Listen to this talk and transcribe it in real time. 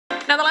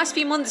Now, the last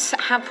few months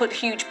have put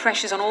huge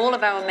pressures on all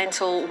of our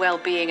mental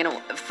well-being, and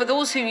for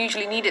those who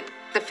usually need it,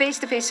 the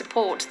face-to-face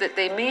support that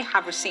they may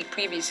have received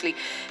previously,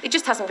 it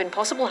just hasn't been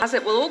possible, has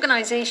it? Well,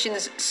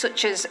 organisations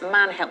such as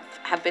Man Health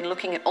have been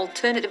looking at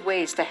alternative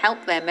ways to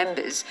help their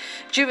members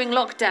during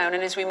lockdown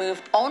and as we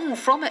move on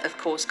from it, of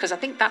course, because I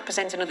think that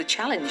presents another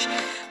challenge.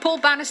 Paul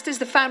Bannister is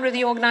the founder of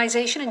the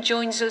organisation and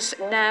joins us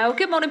now.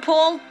 Good morning,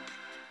 Paul.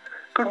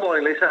 Good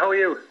morning, Lisa. How are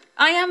you?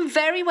 I am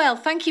very well.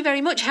 Thank you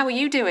very much. How are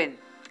you doing?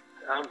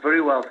 I'm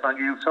very well, thank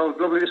you. So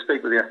lovely to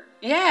speak with you.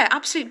 Yeah,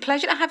 absolute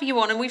pleasure to have you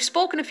on. And we've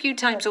spoken a few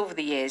times over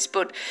the years,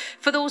 but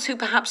for those who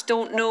perhaps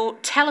don't know,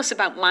 tell us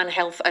about Man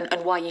Health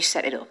and why you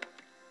set it up.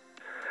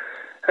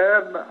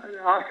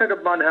 I set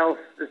up Man Health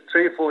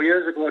 3 or 4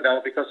 years ago now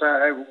because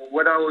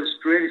when I was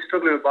really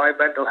struggling with my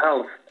mental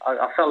health,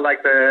 I felt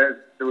like there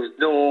was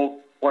no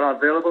one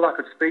available I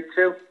could speak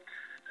to.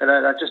 And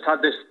I just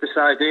had this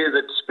idea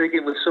that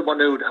speaking with someone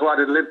who had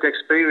a lived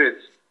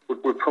experience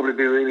would probably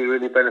be really,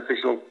 really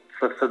beneficial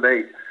for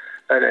me.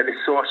 And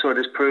it's so it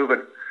is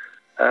proven.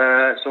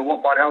 So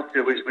what Man Health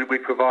do is we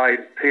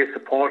provide peer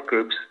support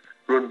groups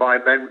run by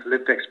men with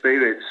lived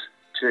experience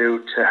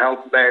to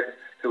help men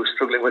who are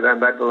struggling with their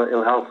mental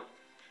ill health.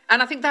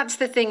 And I think that's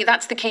the thing,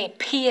 that's the key,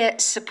 peer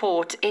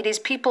support. It is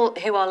people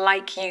who are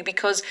like you,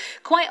 because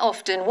quite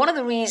often one of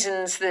the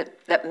reasons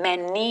that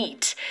men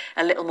need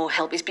a little more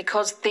help is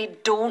because they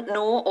don't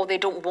know or they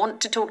don't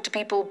want to talk to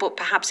people, but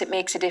perhaps it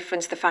makes a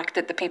difference, the fact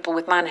that the people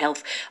with Man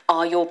Health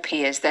are your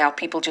peers. They are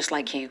people just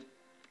like you.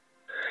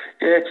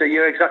 Yeah,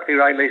 you're exactly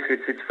right, Lisa.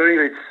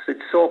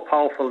 It's so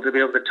powerful to be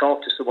able to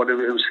talk to someone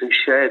who's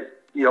shared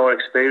your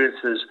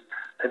experiences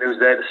and who's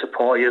there to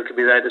support you, can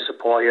be there to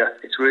support you.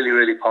 It's really,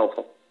 really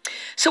powerful.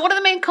 So what are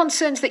the main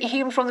concerns that you're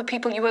hearing from the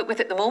people you work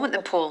with at the moment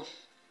then, Paul?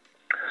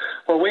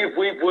 Well, we've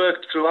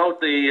worked throughout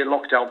the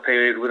lockdown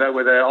period with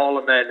all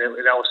the men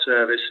in our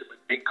service.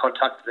 We've been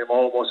contacting them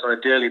almost on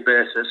a daily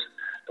basis,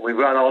 and we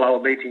run all our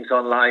meetings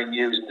online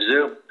using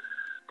Zoom.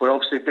 But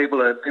obviously people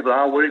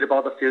are worried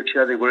about the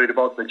future, they're worried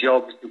about the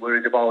jobs, they're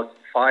worried about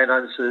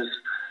finances.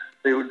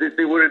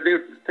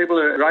 People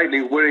are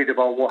rightly worried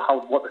about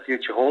what the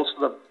future holds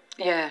for them.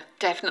 Yeah,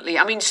 definitely.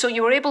 I mean, so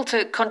you were able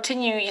to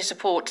continue your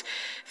support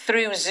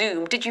through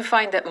Zoom. Did you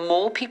find that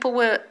more people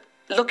were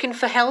looking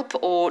for help,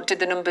 or did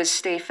the numbers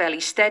stay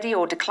fairly steady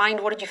or declined?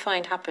 What did you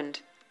find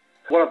happened?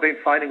 What I've been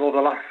finding over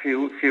the last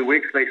few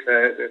weeks,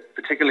 Lisa,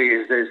 particularly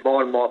is there's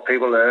more and more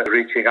people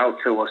reaching out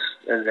to us,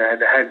 and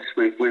hence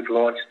we've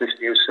launched this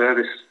new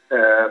service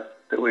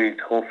that we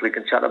hopefully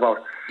can chat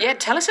about. Yeah,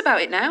 tell us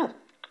about it now.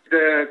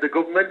 The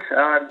government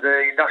and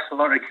the National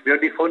Lottery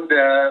Community Fund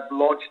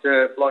launched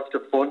a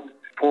fund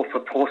for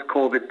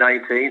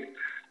post-COVID-19,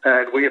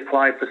 and we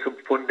applied for some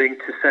funding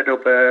to set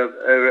up a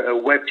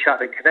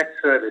WebChat and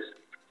Connect service,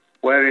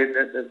 wherein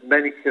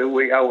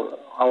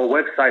our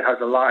website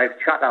has a live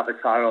chat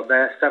avatar on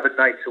there 7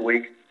 nights a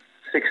week,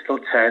 6 till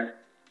 10,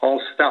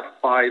 all staffed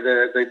by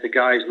the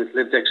guys with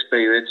lived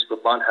experience from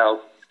Man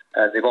Health,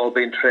 and they've all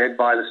been trained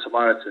by the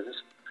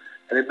Samaritans.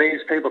 And it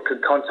means people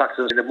can contact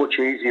us in a much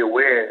easier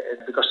way,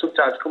 because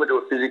sometimes coming to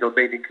a physical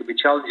meeting can be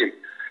challenging.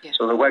 Yeah.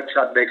 So the web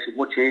chat makes it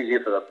much easier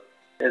for them.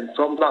 And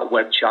from that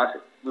web chat,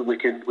 we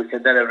can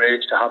then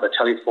arrange to have a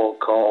telephone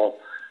call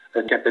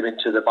and get them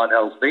into the Man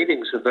Health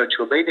meetings, the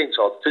virtual meetings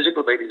or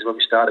physical meetings when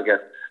we start again.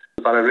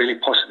 We've had a really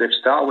positive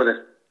start with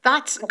it.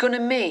 That's going to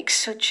make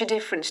such a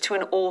difference to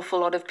an awful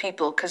lot of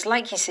people, because,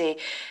 like you say,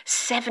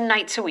 7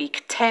 nights a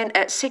week,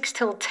 6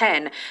 till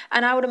 10,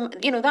 and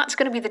that's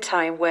going to be the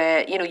time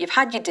where you've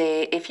had your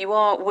day. If you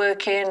are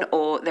working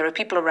or there are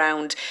people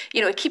around,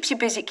 it keeps you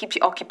busy, it keeps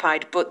you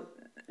occupied. But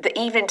the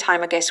evening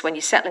time, I guess, when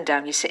you're settling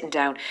down, you're sitting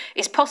down,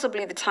 is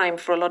possibly the time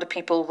for a lot of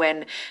people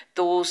when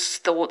those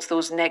thoughts,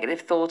 those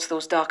negative thoughts,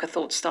 those darker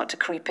thoughts start to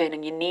creep in,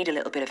 and you need a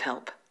little bit of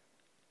help.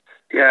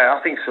 Yeah, I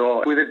think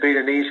so. With it being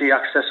an easy,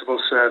 accessible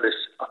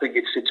service, I think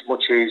it's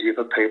much easier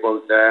for people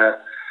there.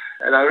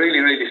 And I really,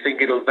 really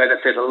think it'll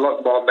benefit a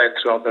lot more men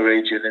throughout the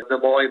region. And the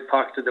more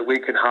impact that we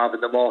can have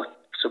and the more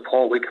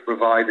support we can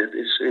provide,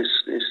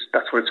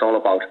 that's what it's all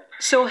about.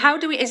 So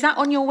is that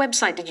on your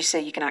website, did you say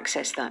you can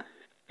access that?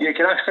 You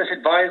can access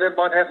it via the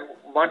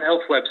Man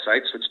Health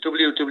website. So it's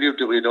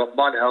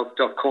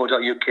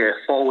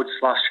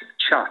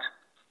www.manhealth.co.uk/chat.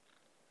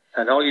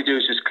 And all you do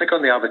is just click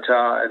on the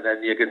avatar, and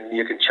then you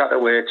can chat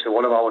away to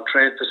one of our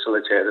trained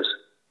facilitators.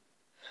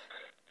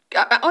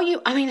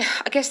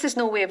 I guess there's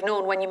no way of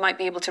knowing when you might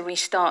be able to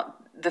restart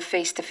the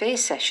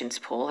face-to-face sessions,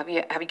 Paul. Have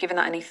you given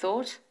that any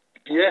thought?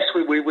 Yes,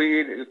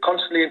 we're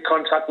constantly in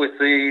contact with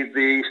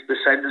the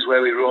centres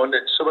where we run,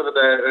 and some of them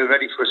are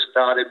ready for a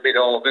start in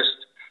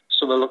mid-August.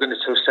 Some are looking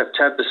into a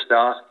September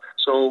start.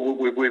 So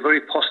we're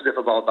very positive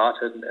about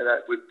that, and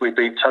we've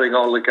been telling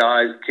all the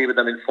guys, keeping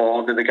them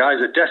informed, and the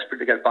guys are desperate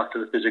to get back to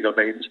the physical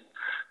meetings,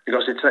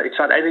 because it's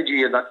that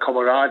energy and that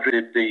camaraderie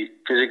that the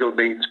physical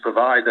meetings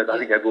provide that I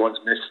think everyone's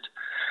missed.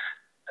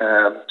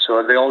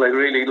 So they're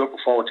really looking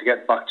forward to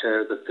getting back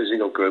to the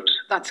physical groups.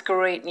 That's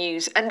great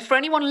news. And for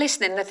anyone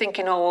listening, they're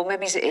thinking, oh, well,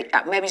 maybe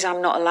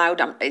I'm not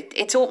allowed.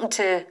 It's open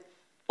to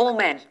all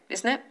men,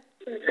 isn't it?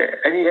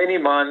 Any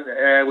man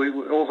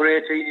over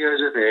 18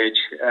 years of age,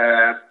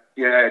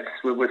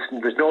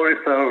 there's no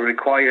referral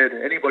required.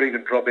 Anybody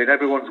can drop in.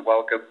 Everyone's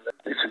welcome.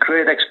 It's a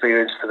great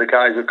experience for the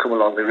guys who come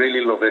along. They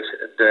really love it,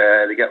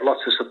 and they get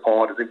lots of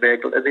support. And they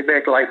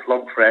make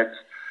lifelong friends,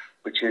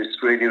 which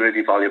is really,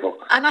 really valuable.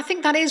 And I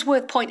think that is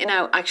worth pointing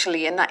out,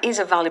 actually, and that is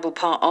a valuable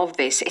part of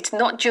this. It's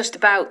not just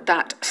about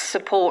that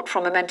support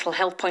from a mental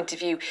health point of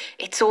view.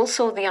 It's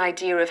also the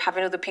idea of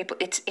having other people.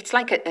 It's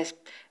like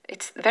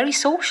it's very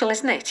social,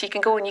 isn't it? You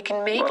can go and you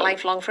can make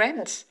lifelong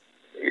friends.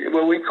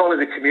 Well, we call it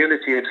a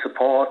community of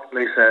support,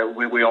 Lisa.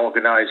 We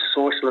organise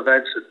social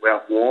events and we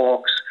have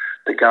walks.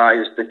 The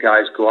guys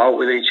go out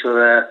with each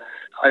other.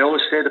 I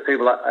always say to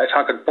people, if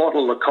I could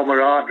bottle the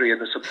camaraderie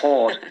and the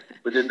support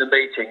within the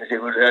meetings,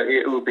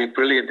 it would be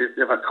brilliant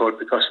if I could,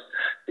 because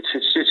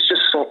it's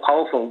just so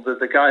powerful that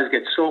the guys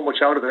get so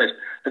much out of it,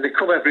 and they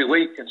come every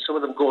week, and some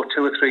of them go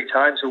 2 or 3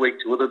 times a week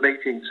to other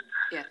meetings,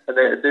 and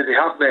they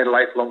have made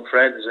lifelong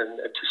friends, and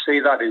to see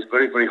that is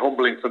very, very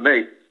humbling for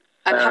me.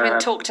 And having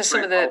talked to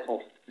some of the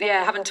powerful.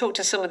 having talked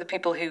to some of the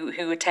people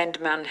who attend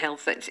Man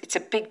Health, it's a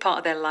big part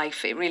of their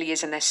life. It really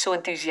is, and they're so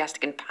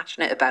enthusiastic and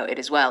passionate about it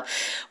as well.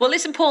 Well,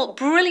 listen, Paul,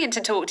 brilliant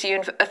to talk to you,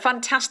 and a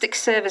fantastic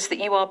service that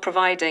you are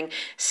providing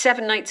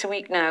 7 nights a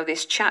week now,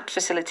 this chat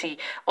facility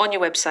on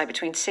your website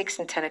between 6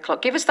 and 10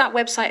 o'clock. Give us that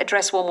website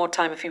address one more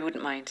time, if you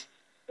wouldn't mind.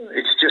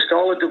 It's just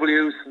all the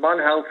W's,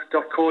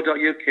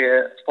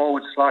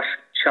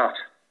 manhealth.co.uk/chat.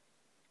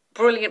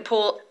 Brilliant,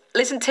 Paul.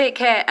 Listen, take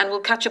care, and we'll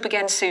catch up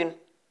again soon.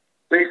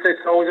 Lisa,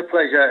 it's always a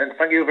pleasure, and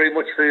thank you very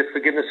much for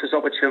giving us this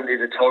opportunity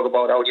to talk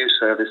about our new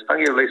service.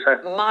 Thank you, Lisa.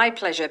 My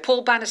pleasure.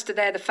 Paul Bannister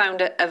there, the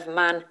founder of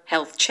Man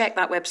Health. Check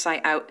that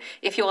website out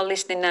if you are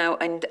listening now,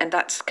 and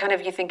that's kind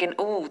of, you're thinking,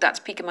 oh, that's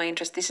piquing my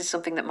interest. This is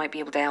something that might be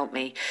able to help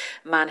me.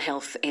 Man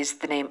Health is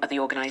the name of the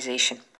organisation.